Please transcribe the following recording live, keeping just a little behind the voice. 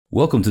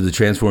Welcome to the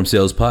Transform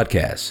Sales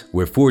Podcast,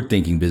 where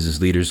forward-thinking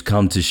business leaders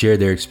come to share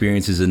their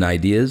experiences and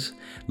ideas,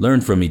 learn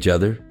from each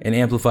other, and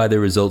amplify their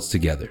results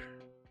together.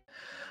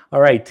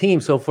 All right, team.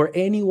 So for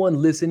anyone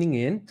listening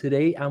in,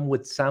 today I'm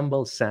with Sam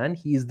Balsan.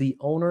 He is the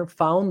owner,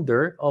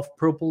 founder of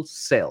Purple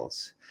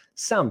Sales.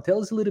 Sam,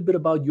 tell us a little bit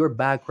about your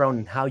background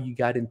and how you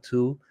got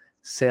into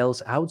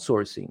sales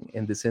outsourcing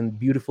in this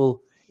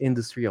beautiful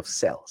industry of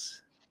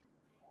sales.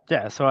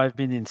 Yeah, so I've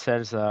been in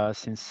sales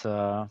since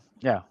I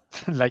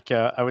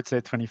would say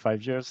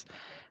 25 years,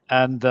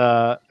 and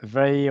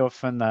very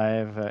often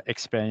I've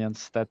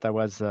experienced that I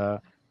was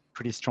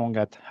pretty strong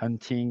at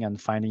hunting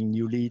and finding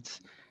new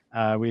leads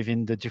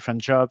within the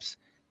different jobs,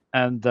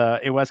 and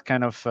it was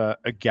kind of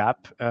a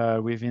gap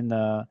within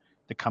the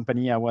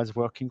company I was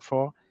working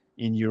for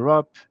in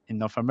Europe, in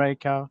North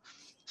America.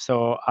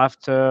 So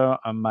after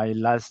my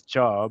last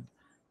job,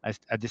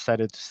 I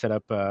decided to set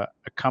up a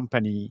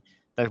company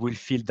that will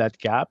fill that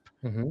gap.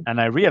 Mhm.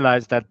 And I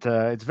realized that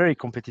it's very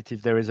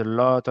competitive. There is a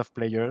lot of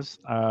players,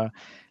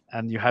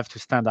 and you have to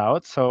stand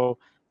out. So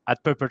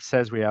at Purple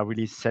Sales, we are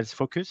really sales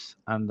focused,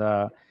 and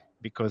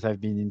because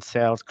I've been in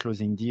sales,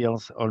 closing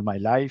deals all my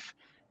life,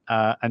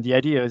 and the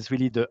idea is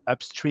really the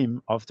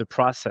upstream of the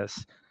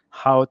process,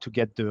 how to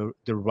get the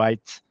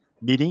right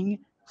meeting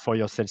for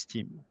your sales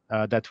team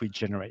that we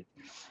generate.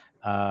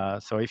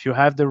 So if you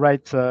have the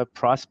right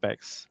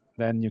prospects,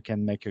 then you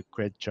can make a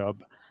great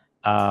job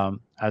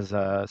as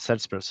a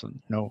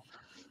salesperson.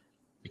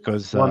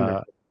 Because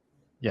Wonderful.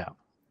 yeah,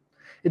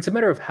 It's a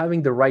matter of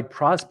having the right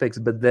prospects,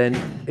 but then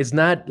it's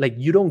not like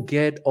you don't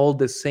get all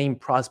the same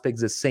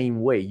prospects the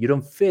same way. You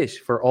don't fish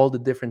for all the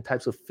different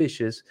types of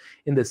fishes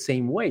in the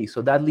same way.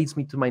 So that leads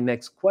me to my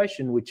next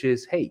question, which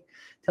is, hey,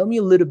 tell me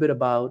a little bit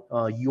about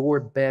your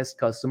best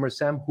customer,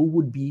 Sam. Who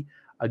would be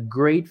a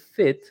great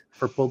fit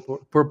for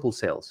Purple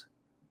Sales?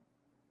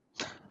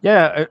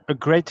 yeah, a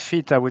great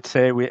fit. I would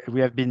say we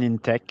have been in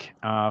tech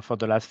for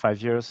the last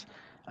 5 years.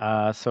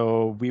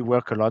 So we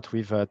work a lot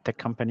with tech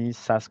companies,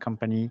 SaaS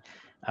company.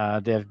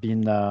 They have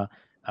been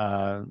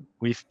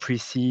with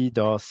pre-seed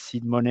or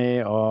seed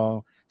money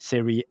or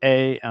Series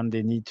A, and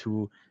they need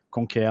to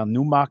conquer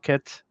new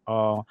market,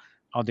 or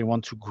they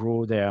want to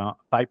grow their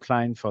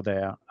pipeline for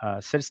their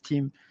sales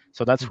team.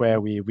 So that's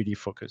where we really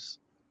focus.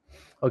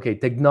 Okay,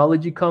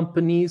 technology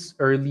companies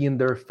early in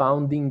their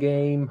founding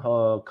game,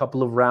 a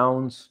couple of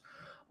rounds.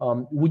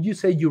 Would you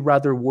say you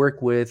rather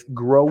work with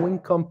growing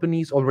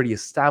companies, already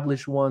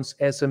established ones,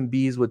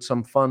 SMBs with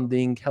some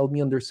funding? Help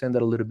me understand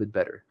that a little bit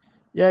better.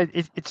 Yeah,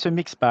 it's a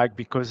mixed bag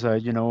because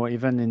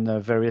even in a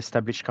very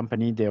established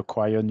company, they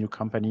acquire new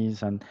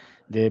companies and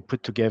they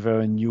put together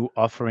a new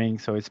offering.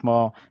 So it's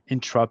more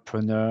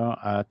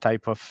entrepreneur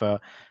type of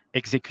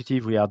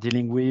executive we are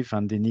dealing with,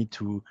 and they need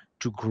to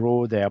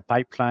grow their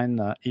pipeline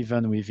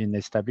even within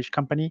established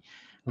company.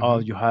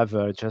 Or Mhm. you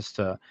have just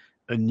a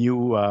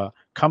new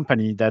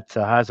company that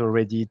has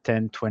already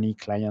 10, 20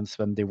 clients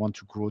and they want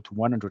to grow to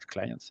 100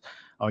 clients.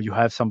 Or you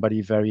have somebody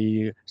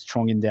very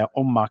strong in their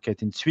own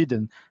market in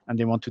Sweden and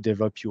they want to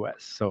develop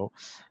US. So,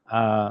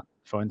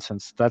 for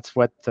instance, that's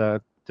what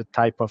the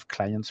type of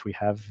clients we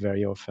have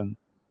very often.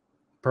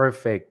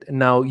 Perfect.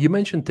 Now, you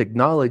mentioned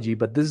technology,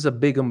 but this is a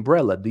big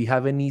umbrella. Do you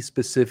have any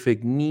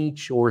specific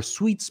niche or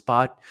sweet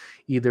spot,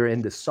 either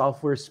in the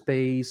software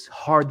space,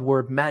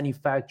 hardware,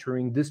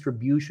 manufacturing,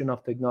 distribution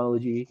of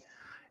technology?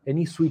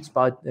 Any sweet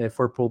spot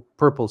for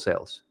Purple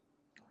Sales?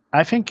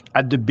 I think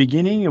at the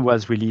beginning it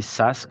was really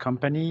SaaS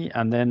company,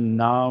 and then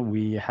now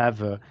we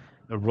have a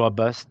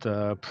robust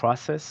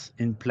process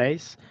in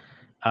place.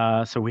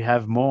 So we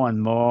have more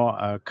and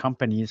more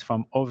companies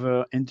from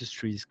other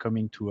industries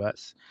coming to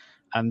us,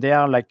 and they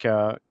are like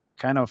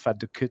kind of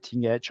at the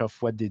cutting edge of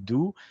what they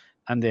do,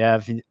 and they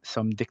have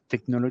some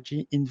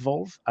technology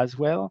involved as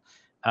well.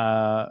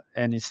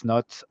 And it's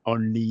not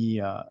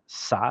only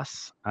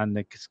SaaS, and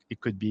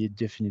it could be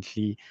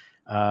definitely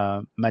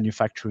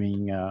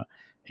manufacturing.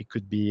 It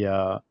could be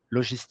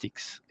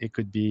logistics. It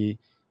could be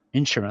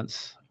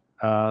insurance.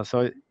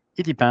 So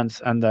it depends,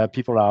 and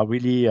people are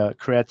really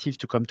creative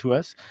to come to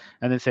us,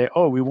 and they say,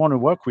 "Oh, we want to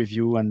work with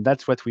you, and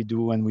that's what we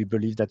do, and we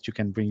believe that you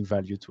can bring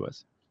value to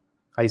us."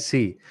 I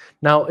see.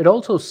 Now, it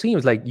also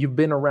seems like you've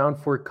been around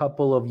for a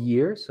couple of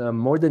years,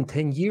 more than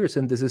 10 years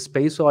in this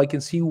space. So I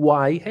can see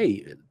why,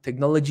 hey,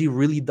 technology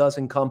really does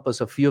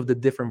encompass a few of the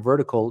different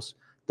verticals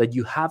that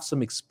you have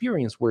some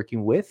experience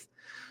working with.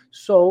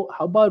 So,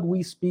 how about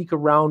we speak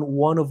around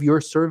one of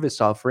your service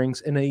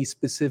offerings in a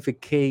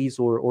specific case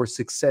or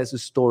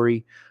success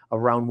story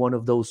around one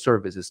of those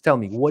services? Tell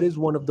me, what is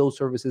one of those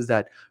services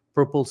that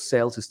Purple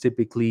Sales is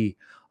typically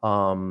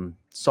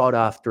sought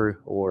after,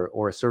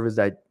 or a service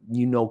that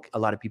a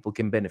lot of people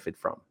can benefit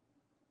from?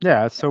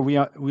 Yeah, so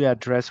we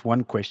address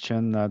one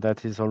question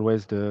that is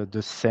always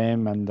the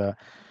same, and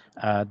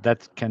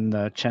that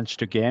can change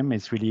the game.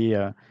 It's really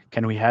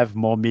can we have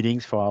more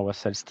meetings for our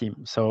sales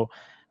team? So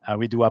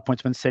we do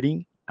appointment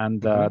setting,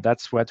 and Mhm.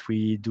 that's what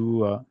we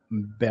do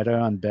better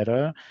and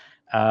better.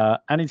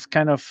 And it's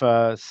kind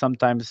of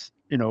sometimes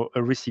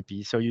a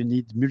recipe. So you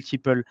need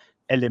multiple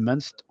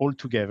elements all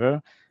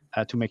together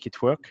to make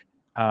it work.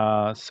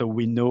 So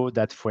we know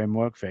that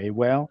framework very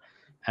well,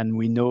 and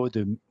we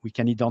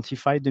can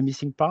identify the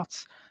missing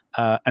parts,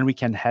 and we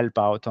can help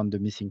out on the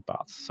missing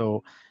parts.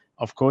 So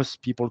of course,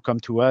 people come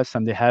to us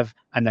and they have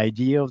an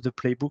idea of the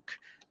playbook,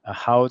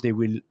 how they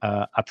will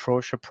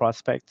approach a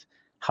prospect,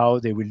 how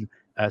they will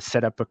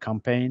set up a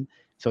campaign.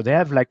 So they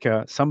have like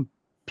some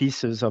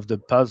pieces of the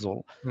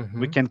puzzle.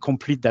 We Mhm. can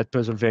complete that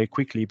puzzle very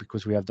quickly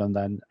because we have done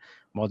that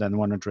more than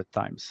 100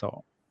 times.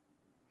 So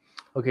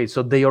Okay,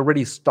 so they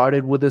already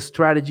started with a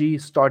strategy,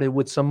 started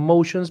with some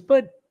motions,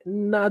 but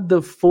not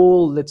the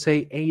full, let's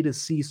say, A to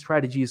C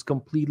strategy is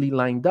completely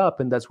lined up.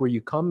 And that's where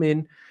you come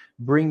in,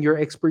 bring your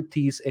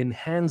expertise,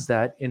 enhance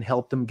that, and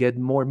help them get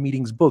more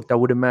meetings booked. I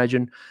would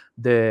imagine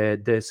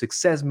the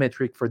success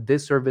metric for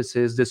this service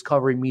is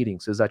discovery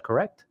meetings. Is that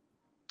correct?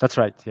 that's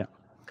right. Yeah.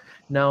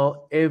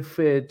 Now, if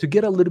to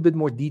get a little bit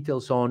more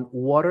details on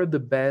what are the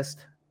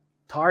best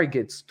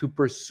targets to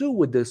pursue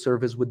with this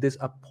service, with this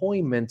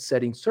appointment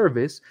setting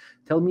service,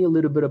 tell me a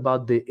little bit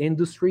about the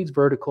industries,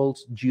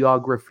 verticals,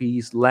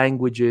 geographies,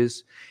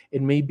 languages,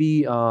 and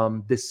maybe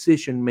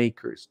decision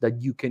makers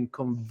that you can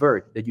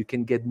convert, that you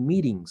can get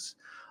meetings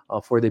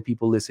for the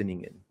people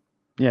listening in.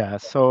 Yeah,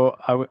 so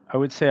I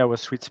would say our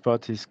sweet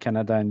spot is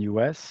Canada and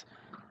US.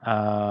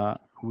 Uh,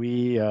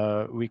 we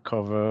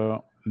cover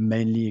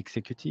mainly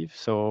executive,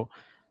 so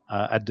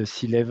at the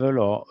C level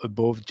or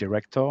above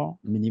director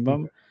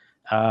minimum,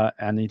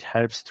 and it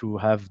helps to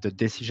have the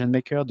decision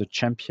maker, the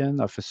champion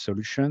of a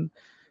solution,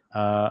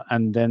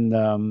 and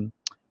then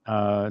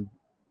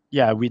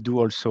yeah, we do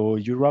also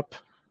Europe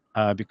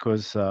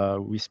because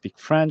we speak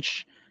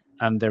French,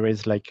 and there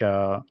is like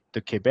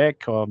the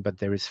Quebec, but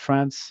there is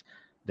France,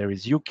 there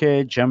is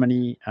UK,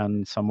 Germany,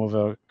 and some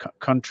other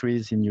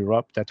countries in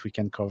Europe that we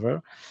can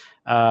cover.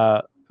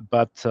 Uh,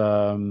 but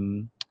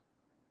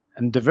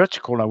and the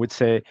vertical, I would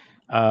say,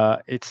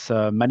 it's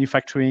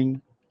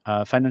manufacturing,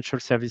 financial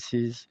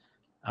services,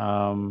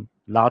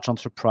 large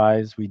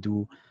enterprise. We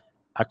do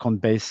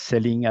account-based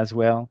selling as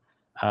well.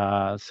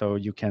 So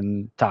you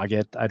can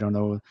target, I don't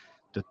know,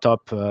 the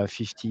top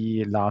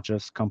 50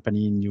 largest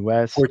company in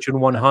US. Fortune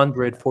Uh,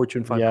 100,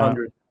 Fortune yeah,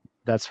 500.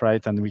 that's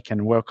right, and we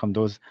can work on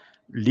those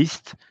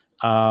lists.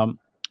 Um,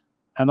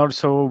 and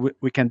also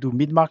we can do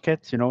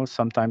mid-market.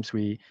 Sometimes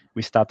we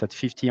start at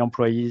 50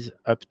 employees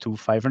up to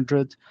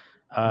 500.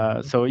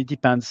 Mhm. So it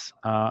depends,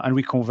 and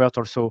we convert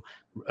also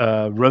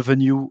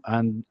revenue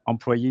and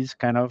employees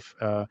kind of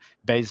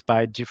based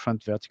by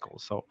different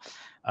verticals. So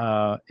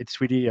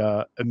it's really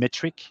a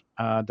metric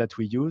that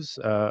we use,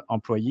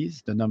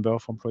 employees, the number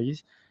of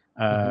employees,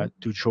 Mhm.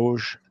 to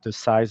judge the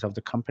size of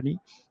the company.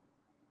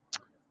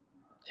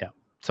 Yeah.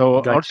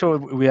 So Gotcha. also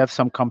we have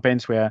some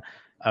campaigns where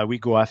we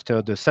go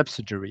after the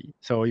subsidiary.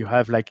 So you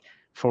have like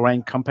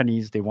foreign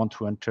companies, they want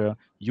to enter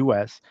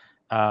US,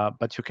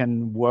 but you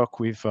can work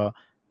with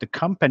the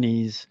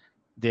companies.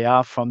 They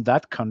are from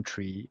that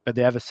country, but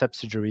they have a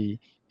subsidiary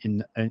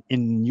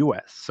in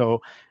US. So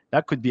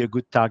that could be a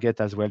good target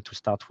as well to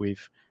start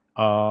with.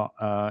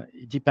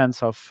 It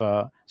depends of.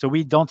 So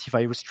we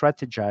identify, we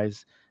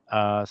strategize.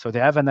 So they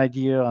have an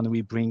idea, and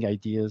we bring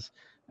ideas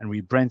and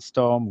we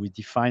brainstorm, we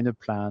define a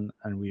plan,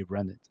 and we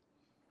run it.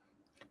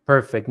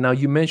 Perfect. Now,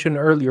 you mentioned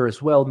earlier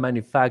as well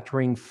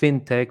manufacturing,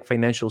 fintech,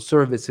 financial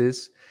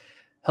services.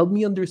 Help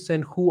me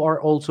understand who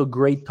are also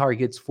great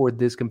targets for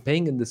this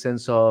campaign in the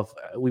sense of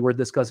we were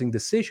discussing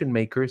decision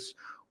makers.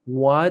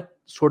 What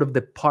sort of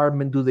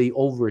department do they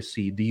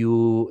oversee?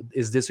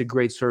 Is this a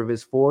great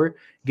service for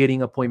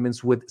getting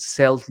appointments with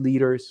sales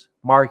leaders,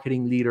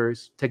 marketing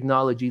leaders,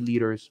 technology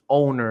leaders,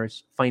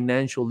 owners,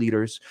 financial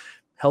leaders?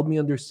 Help me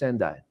understand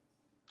that.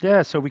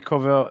 Yeah, so we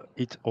cover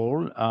it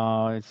all.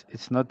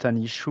 It's not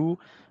an issue,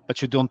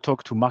 but you don't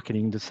talk to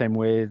marketing the same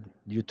way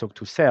you talk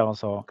to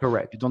sales, or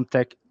you Correct. don't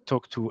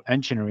talk to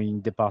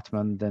engineering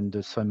department then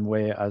the same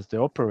way as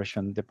the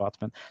operation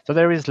department. So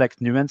there is like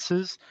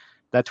nuances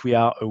that we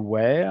are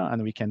aware,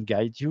 and we can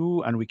guide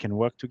you and we can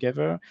work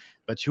together,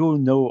 but you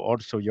know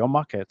also your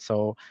market.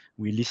 So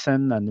we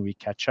listen and we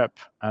catch up,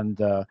 and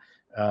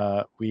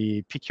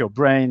we pick your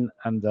brain,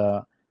 and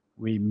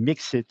we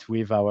mix it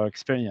with our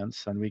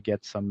experience, and we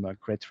get some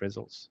great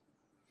results.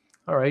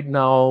 All right.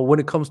 Now, when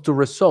it comes to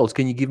results,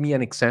 can you give me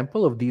an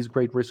example of these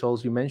great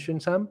results you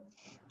mentioned, Sam?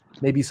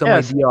 Maybe some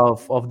Yes, idea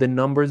of the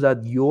numbers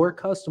that your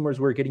customers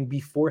were getting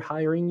before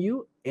hiring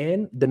you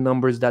and the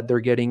numbers that they're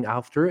getting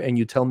after, and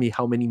you tell me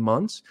how many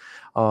months.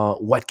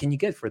 What can you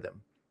get for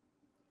them?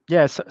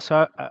 yes.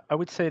 So I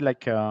would say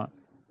like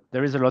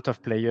there is a lot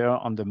of player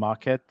on the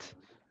market.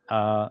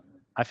 Uh,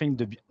 I think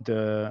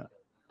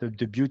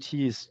the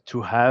beauty is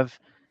to have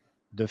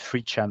the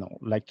free channel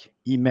like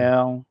Mm.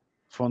 email,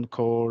 phone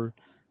call,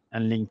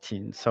 and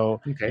LinkedIn.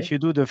 So if Okay. you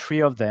do the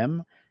three of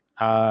them,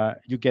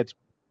 you get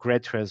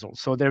great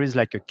results. So there is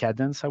like a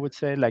cadence, I would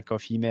say, like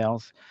of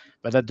emails,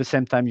 but at the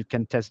same time, you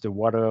can test the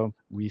water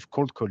with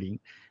cold calling,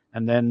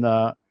 and then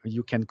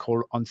you can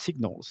call on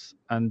signals.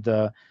 And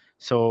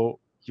so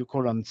you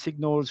call on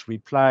signals,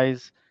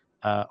 replies,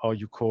 or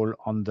you call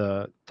on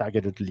the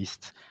targeted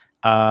list.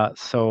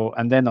 So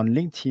and then on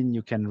LinkedIn,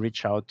 you can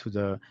reach out to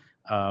the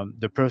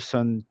the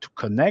person to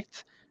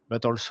connect,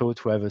 but also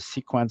to have a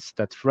sequence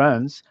that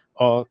runs,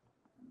 or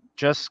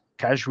just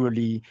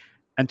casually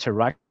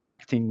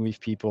interacting with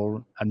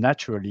people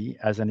naturally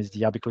as an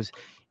SDR, because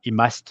he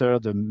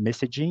mastered the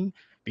messaging,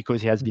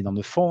 because he has been on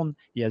the phone,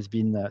 he has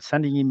been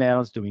sending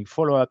emails, doing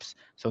follow-ups.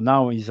 So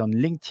now he's on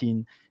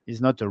LinkedIn. He's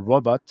not a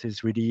robot.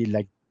 He's really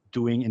like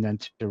doing an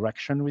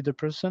interaction with the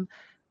person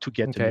to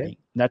get the meeting Okay.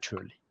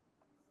 naturally.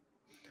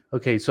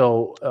 Okay,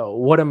 so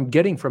what I'm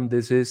getting from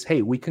this is,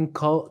 hey, we can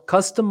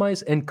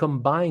customize and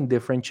combine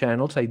different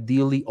channels,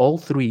 ideally all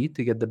three,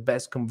 to get the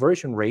best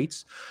conversion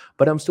rates.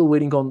 But I'm still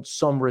waiting on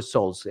some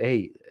results.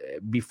 Hey,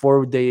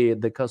 before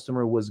the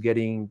customer was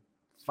getting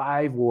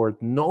 5 or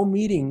no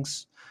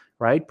meetings,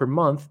 right, per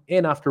month,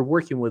 and after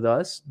working with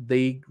us,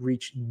 they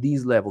reached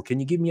these level. Can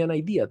you give me an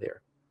idea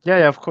there?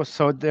 Yeah, of course.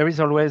 So there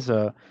is always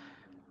a,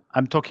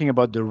 I'm talking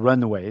about the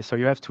runway. So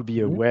you have to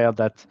be Mhm. aware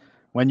that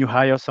when you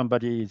hire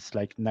somebody, it's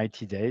like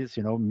 90 days,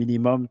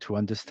 minimum, to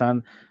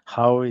understand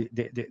how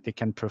they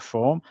can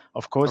perform.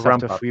 Of A course, after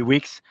ramp up. 3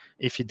 weeks,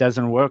 if it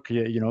doesn't work,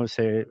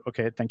 say,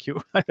 okay, thank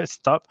you,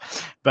 stop.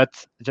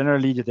 But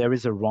generally, there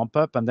is a ramp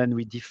up, and then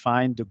we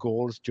define the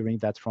goals during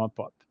that ramp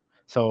up.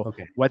 So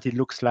Okay. what it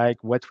looks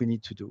like, what we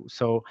need to do.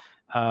 So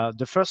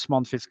the first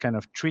month is kind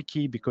of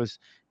tricky because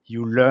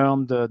you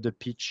learn the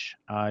pitch,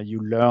 you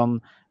learn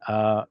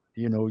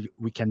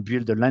we can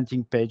build a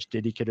landing page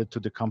dedicated to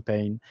the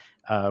campaign.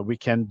 We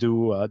can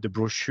do the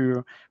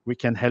brochure. We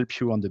can help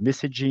you on the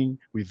messaging.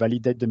 We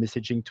validate the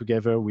messaging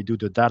together. We do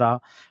the data,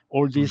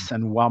 all Mm. this,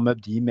 and warm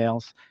up the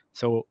emails.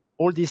 So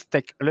all these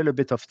take a little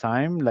bit of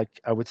time,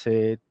 like I would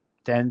say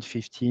 10,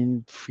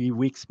 15, 3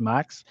 weeks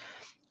max.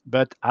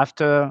 But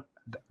after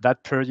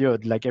that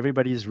period, like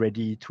everybody is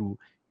ready to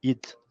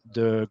hit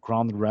the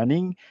ground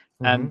running,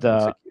 and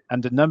Execute.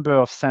 and the number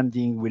of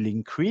sending will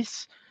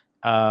increase,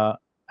 uh,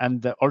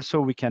 and also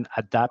we can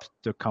adapt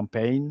the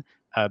campaign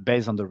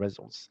based on the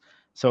results.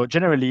 So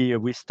generally,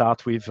 we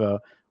start with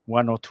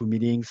 1 or 2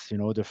 meetings,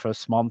 the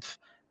first month.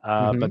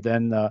 But Hmm.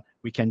 then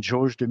we can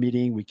judge the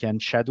meeting, we can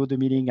shadow the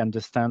meeting,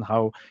 understand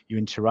how you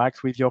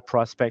interact with your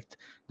prospect.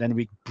 Then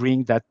we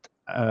bring that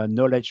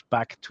knowledge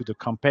back to the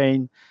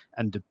campaign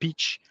and the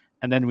pitch,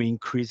 and then we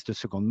increase the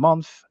second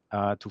month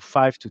to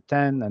 5 to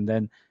 10, and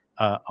then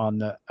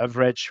on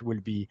average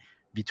will be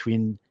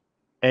between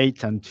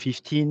 8 and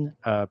 15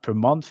 per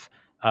month.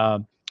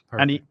 Um,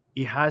 and Perfect.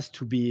 it has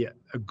to be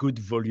a good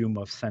volume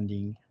of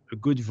sending, a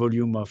good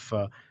volume of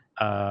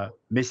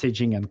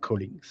messaging and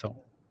calling. So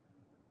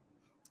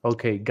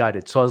Okay, got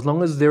it. So as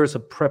long as there is a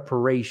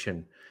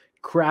preparation,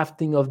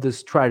 crafting of the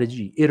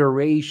strategy,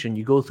 iteration,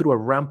 you go through a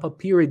ramp up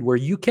period where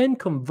you can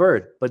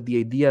convert, but the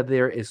idea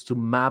there is to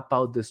map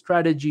out the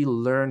strategy,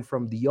 learn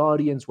from the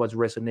audience what's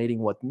resonating,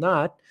 what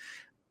not.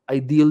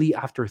 Ideally,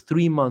 after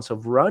 3 months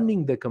of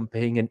running the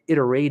campaign and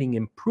iterating,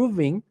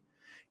 improving,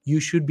 you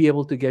should be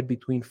able to get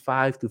between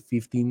 5 to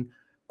 15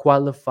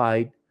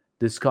 qualified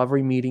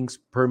discovery meetings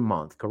per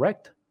month,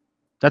 correct?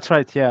 that's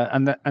right, yeah.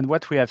 And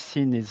what we have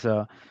seen is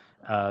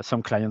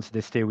some clients,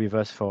 they stay with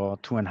us for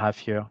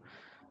 2.5 years.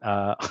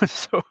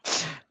 So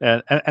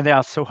and they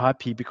are so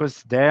happy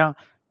because their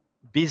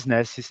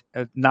business is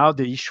now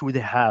the issue they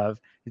have.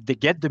 They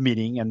get the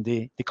meeting and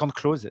they can't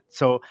close it.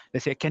 So they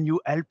say, can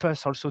you help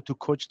us also to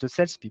coach the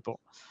salespeople?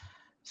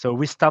 So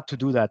we start to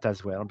do that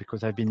as well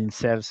because I've been in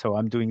sales. So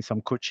I'm doing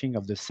some coaching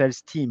of the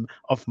sales team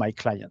of my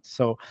clients.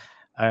 So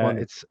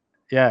Wonderful. it's,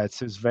 yeah, it's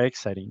very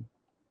exciting.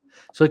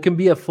 So it can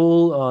be a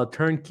full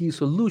turnkey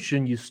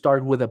solution. You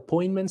start with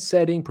appointment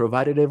setting,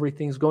 provided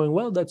everything's going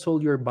well. That's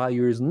all your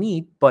buyers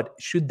need. But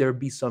should there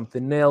be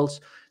something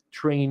else,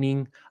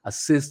 training,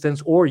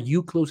 assistance, or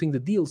you closing the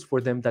deals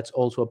for them, that's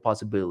also a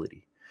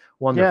possibility.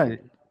 Yeah, Wonderful.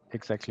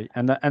 exactly.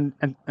 And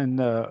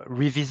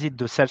revisit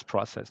the sales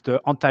process,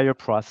 the entire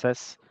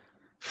process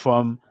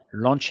from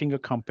launching a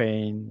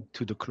campaign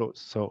to the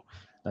close. So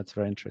that's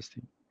very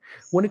interesting.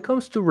 When it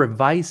comes to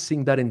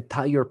revising that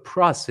entire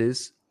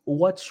process,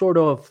 what sort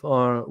of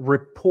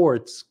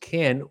reports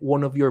can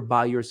one of your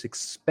buyers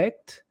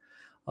expect?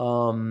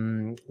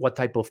 What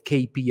type of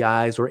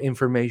KPIs or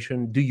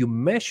information do you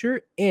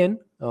measure and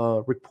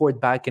report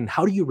back, and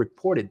how do you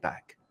report it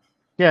back?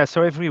 Yeah,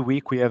 so every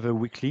week we have a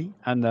weekly,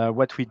 and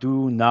what we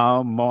do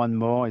now more and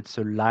more, it's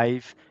a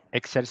live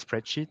Excel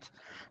spreadsheet.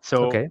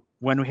 So Okay,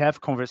 when we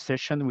have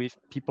conversation with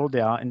people,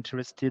 they are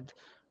interested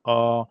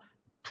or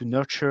to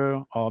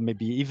nurture, or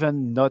maybe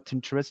even not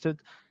interested,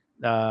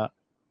 uh,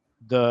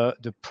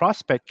 the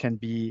prospect can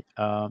be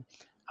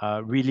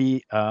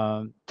really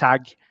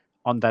tagged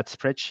on that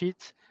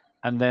spreadsheet,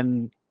 and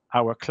then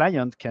our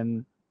client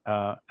can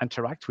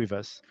interact with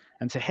us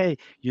and say, hey,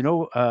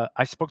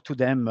 I spoke to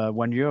them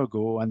 1 year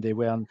ago and they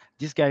were,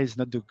 this guy is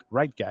not the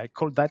right guy,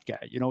 call that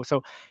guy,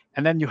 so,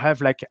 and then you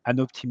have like an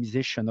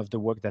optimization of the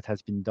work that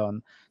has been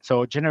done.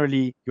 So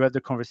generally you have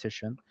the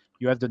conversation,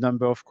 you have the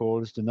number of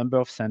calls, the number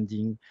of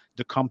sending,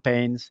 the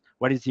campaigns,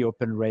 what is the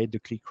open rate, the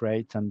click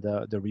rate, and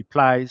the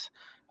replies.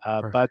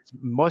 But perfect.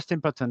 most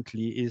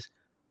importantly is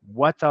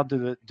what are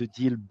the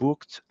deal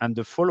booked and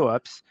the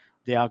follow-ups.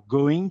 They are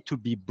going to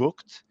be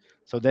booked.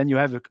 So then you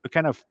have a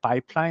kind of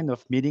pipeline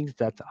of meetings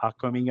that are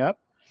coming up,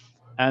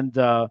 and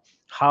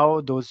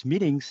how those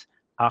meetings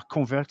are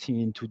converting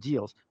into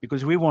deals,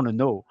 because we want to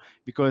know.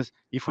 Because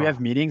if we have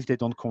meetings they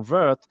don't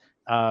convert,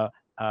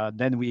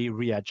 then we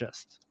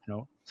readjust.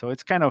 So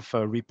it's kind of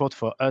a report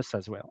for us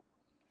as well.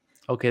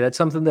 Okay, that's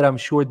something that I'm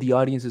sure the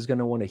audience is going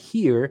to want to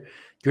hear.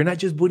 You're not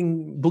just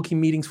booking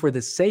meetings for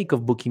the sake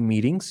of booking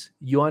meetings.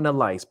 You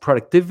analyze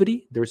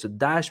productivity. There's a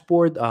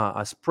dashboard,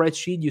 a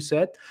spreadsheet, you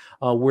said,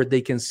 where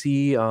they can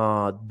see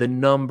the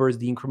numbers,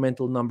 the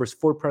incremental numbers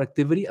for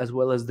productivity, as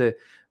well as the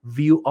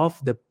view of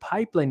the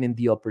pipeline and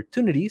the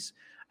opportunities,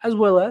 as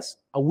well as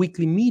a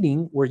weekly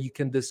meeting where you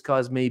can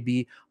discuss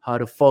maybe how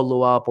to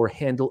follow up or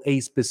handle a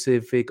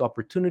specific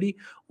opportunity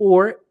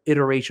or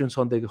iterations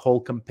on the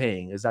whole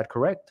campaign. Is that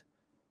correct?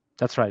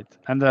 That's right.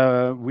 And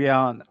we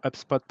are an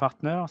HubSpot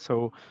partner,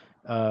 so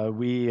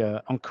we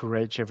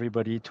encourage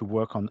everybody to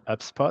work on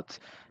HubSpot,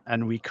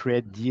 and we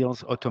create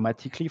deals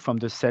automatically from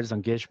the sales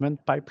engagement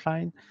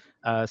pipeline,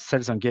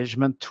 sales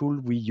engagement tool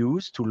we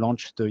use to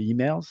launch the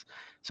emails.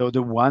 So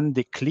the one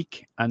they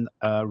click and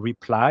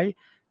reply,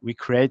 we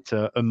create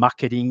a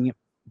marketing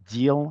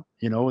deal,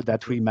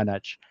 that we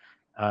manage.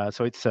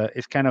 So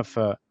it's kind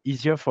of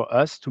easier for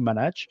us to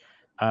manage,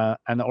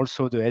 and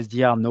also the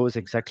SDR knows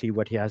exactly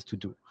what he has to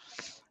do.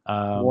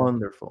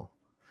 Wonderful.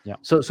 Yeah.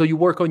 So you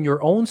work on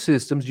your own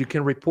systems. You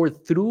can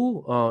report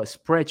through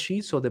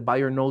spreadsheets so the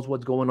buyer knows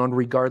what's going on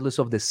regardless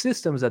of the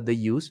systems that they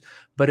use.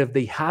 But if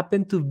they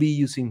happen to be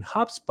using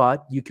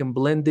HubSpot, you can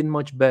blend in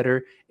much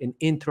better and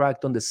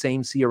interact on the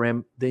same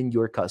CRM than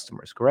your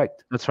customers,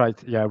 correct? That's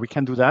right. Yeah, we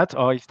can do that.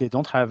 Or if they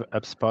don't have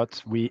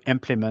HubSpot, we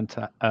implement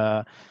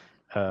an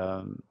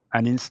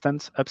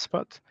instance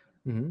HubSpot,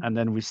 and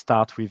then we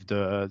start with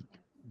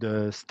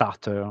the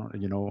starter,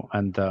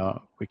 and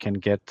we can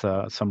get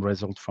some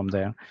result from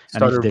there.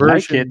 Starter and if they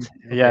version. like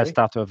it, Okay.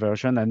 starter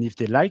version. And if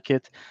they like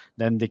it,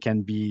 then they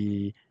can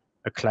be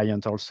a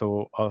client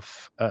also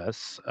of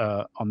us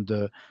on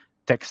the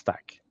tech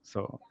stack.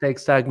 So Tech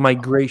stack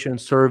migration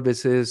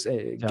services.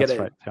 that's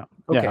right. Yeah.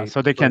 Okay. Yeah.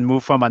 So they can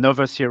move from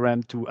another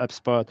CRM to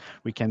HubSpot.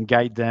 We can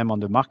guide them on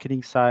the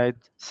marketing side,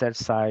 sales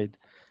side,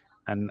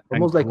 and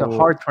almost like a grow.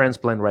 heart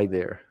transplant right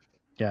there.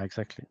 Yeah,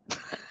 exactly.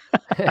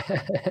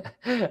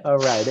 All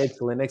right,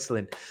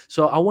 excellent.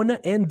 So I want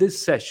to end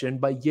this session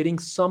by getting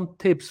some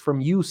tips from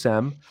you,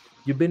 Sam.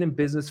 You've been in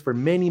business for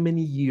many,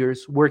 many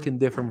years, working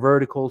different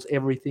verticals,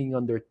 everything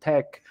under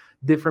tech,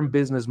 different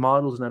business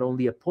models, not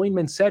only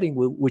appointment setting,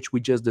 which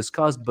we just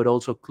discussed, but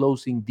also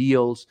closing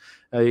deals.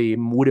 I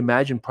would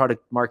imagine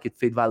product market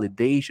fit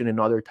validation and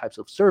other types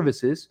of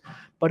services.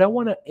 But I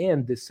want to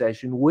end this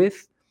session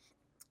with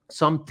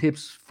some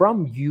tips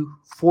from you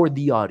for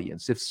the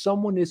audience. If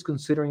someone is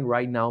considering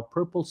right now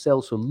Purple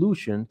Cell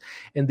solution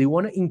and they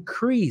want to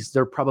increase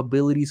their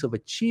probabilities of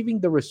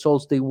achieving the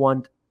results they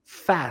want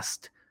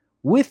fast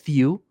with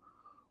you,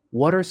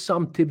 what are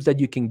some tips that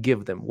you can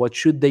give them? What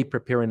should they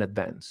prepare in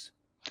advance?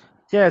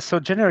 Yeah, so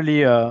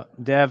generally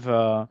they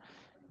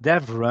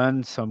have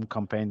run some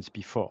campaigns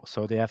before.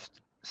 So they have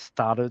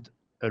started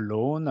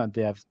alone and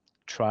they have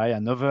tried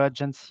another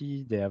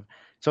agency. They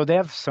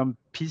have some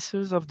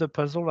pieces of the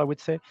puzzle, I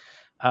would say.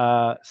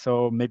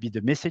 So maybe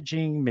the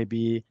messaging,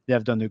 maybe they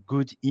have done a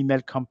good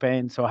email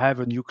campaign. So I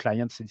have a new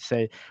client and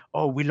say,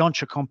 oh, we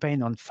launch a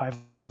campaign on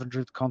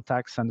 500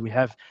 contacts and we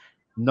have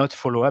not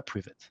follow up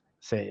with it.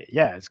 Say,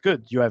 yeah, it's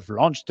good. You have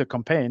launched the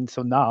campaign.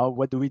 So now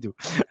what do? We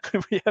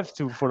have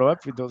to follow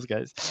up with those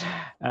guys.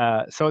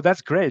 So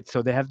that's great.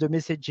 So they have the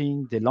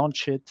messaging, they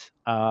launch it,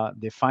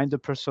 they find the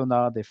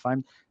persona,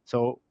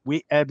 so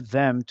we help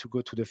them to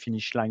go to the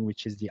finish line,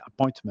 which is the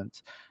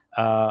appointment.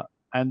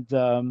 And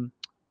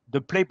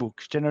the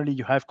playbook, generally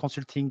you have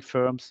consulting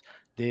firms,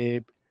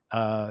 they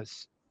build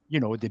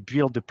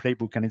the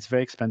playbook and it's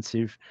very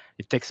expensive.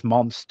 It takes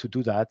months to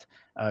do that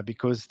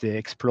because they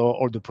explore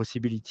all the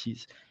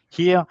possibilities.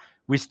 Here,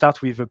 we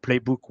start with a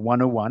playbook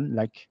 101,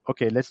 like,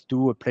 okay, let's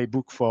do a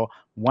playbook for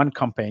one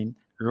campaign,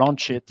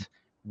 launch it,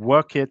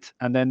 work it,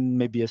 and then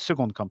maybe a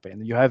second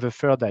campaign. You have a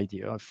third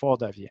idea, a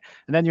fourth idea.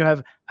 And then you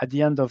have, at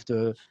the end of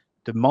the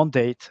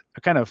mandate,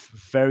 a kind of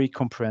very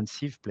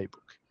comprehensive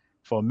playbook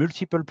for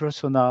multiple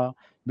persona,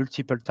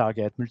 multiple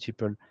target,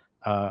 multiple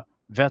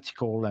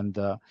vertical, and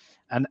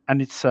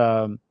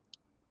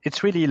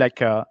it's really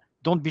like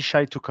don't be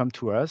shy to come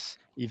to us,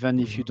 even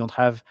if you don't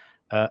have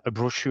a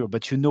brochure,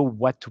 but you know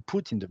what to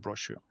put in the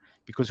brochure,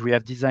 because we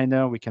have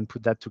designer, we can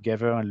put that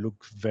together and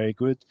look very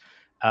good.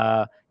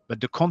 But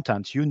the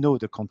content,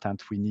 the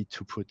content we need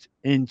to put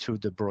into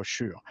the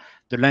brochure.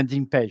 The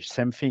landing page,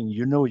 same thing,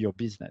 your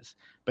business,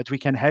 but we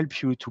can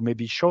help you to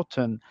maybe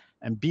shorten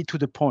and be to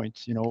the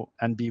point,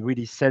 and be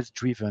really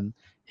sales-driven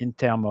in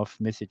terms of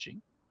messaging.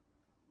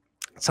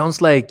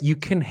 Sounds like you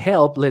can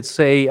help, let's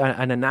say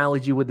an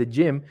analogy with the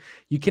gym,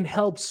 you can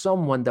help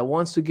someone that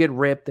wants to get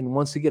ripped and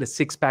wants to get a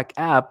six-pack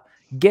ab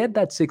get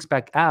that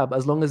six-pack ab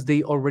as long as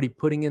they already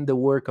putting in the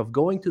work of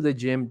going to the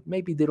gym.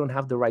 Maybe they don't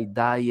have the right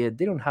diet,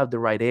 they don't have the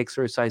right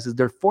exercises,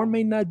 their form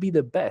may not be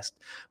the best,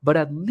 but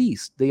at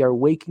least they are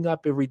waking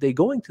up every day,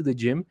 going to the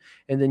gym,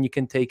 and then you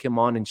can take them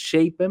on and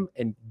shape them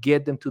and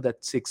get them to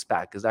that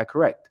six-pack. Is that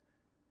correct?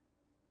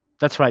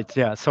 That's right.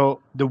 Yeah. So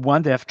the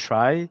one they have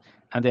tried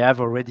and they have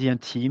already a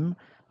team.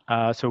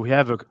 So we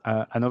have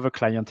another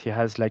client. He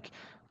has like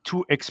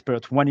two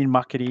experts, one in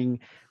marketing,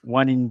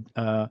 one in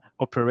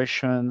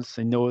operations.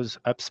 He knows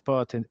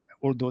HubSpot and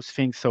all those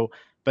things. So,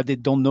 but they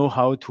don't know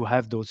how to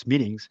have those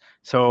meetings.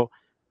 So,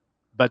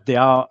 but they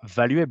are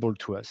valuable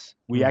to us.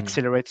 We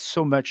accelerate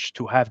so much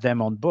to have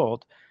them on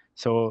board.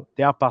 So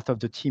they are part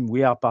of the team.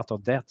 We are part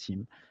of their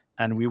team,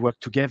 and we work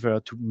together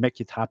to make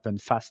it happen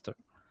faster.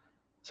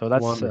 So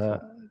that's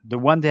the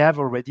one they have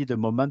already. The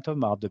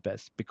momentum are the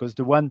best because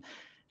the one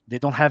they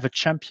don't have a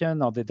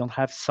champion or they don't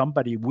have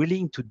somebody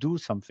willing to do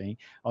something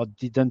or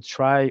didn't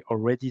try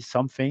already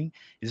something.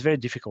 It's very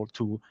difficult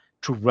to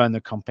run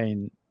a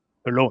campaign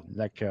alone.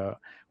 Like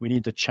we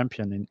need a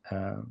champion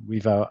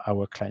with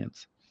our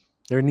clients.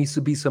 There needs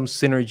to be some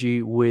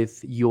synergy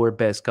with your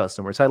best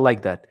customers. I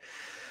like that.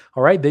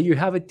 All right, there you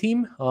have it,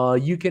 team.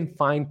 You can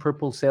find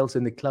Purple Sales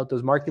in the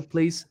CloudTools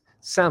Marketplace.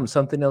 Sam,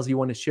 something else you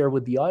want to share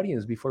with the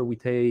audience before we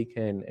take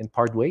and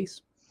part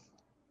ways?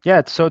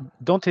 Yeah, so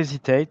don't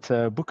hesitate.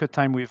 Book a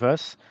time with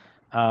us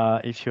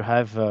if you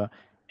have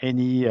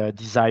any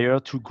desire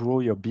to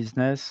grow your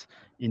business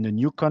in a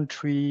new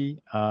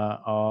country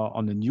or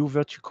on a new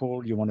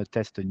vertical. You want to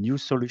test a new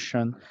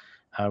solution.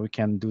 We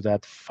can do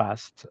that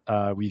fast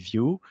with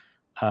you,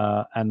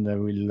 and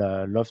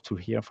we'll love to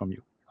hear from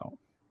you.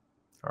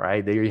 All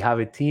right, there you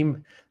have it,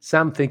 team.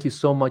 Sam, thank you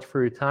so much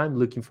for your time.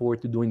 Looking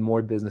forward to doing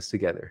more business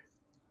together.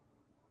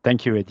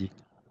 Thank you, Eddie.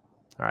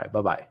 All right,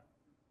 bye-bye.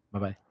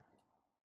 Bye-bye.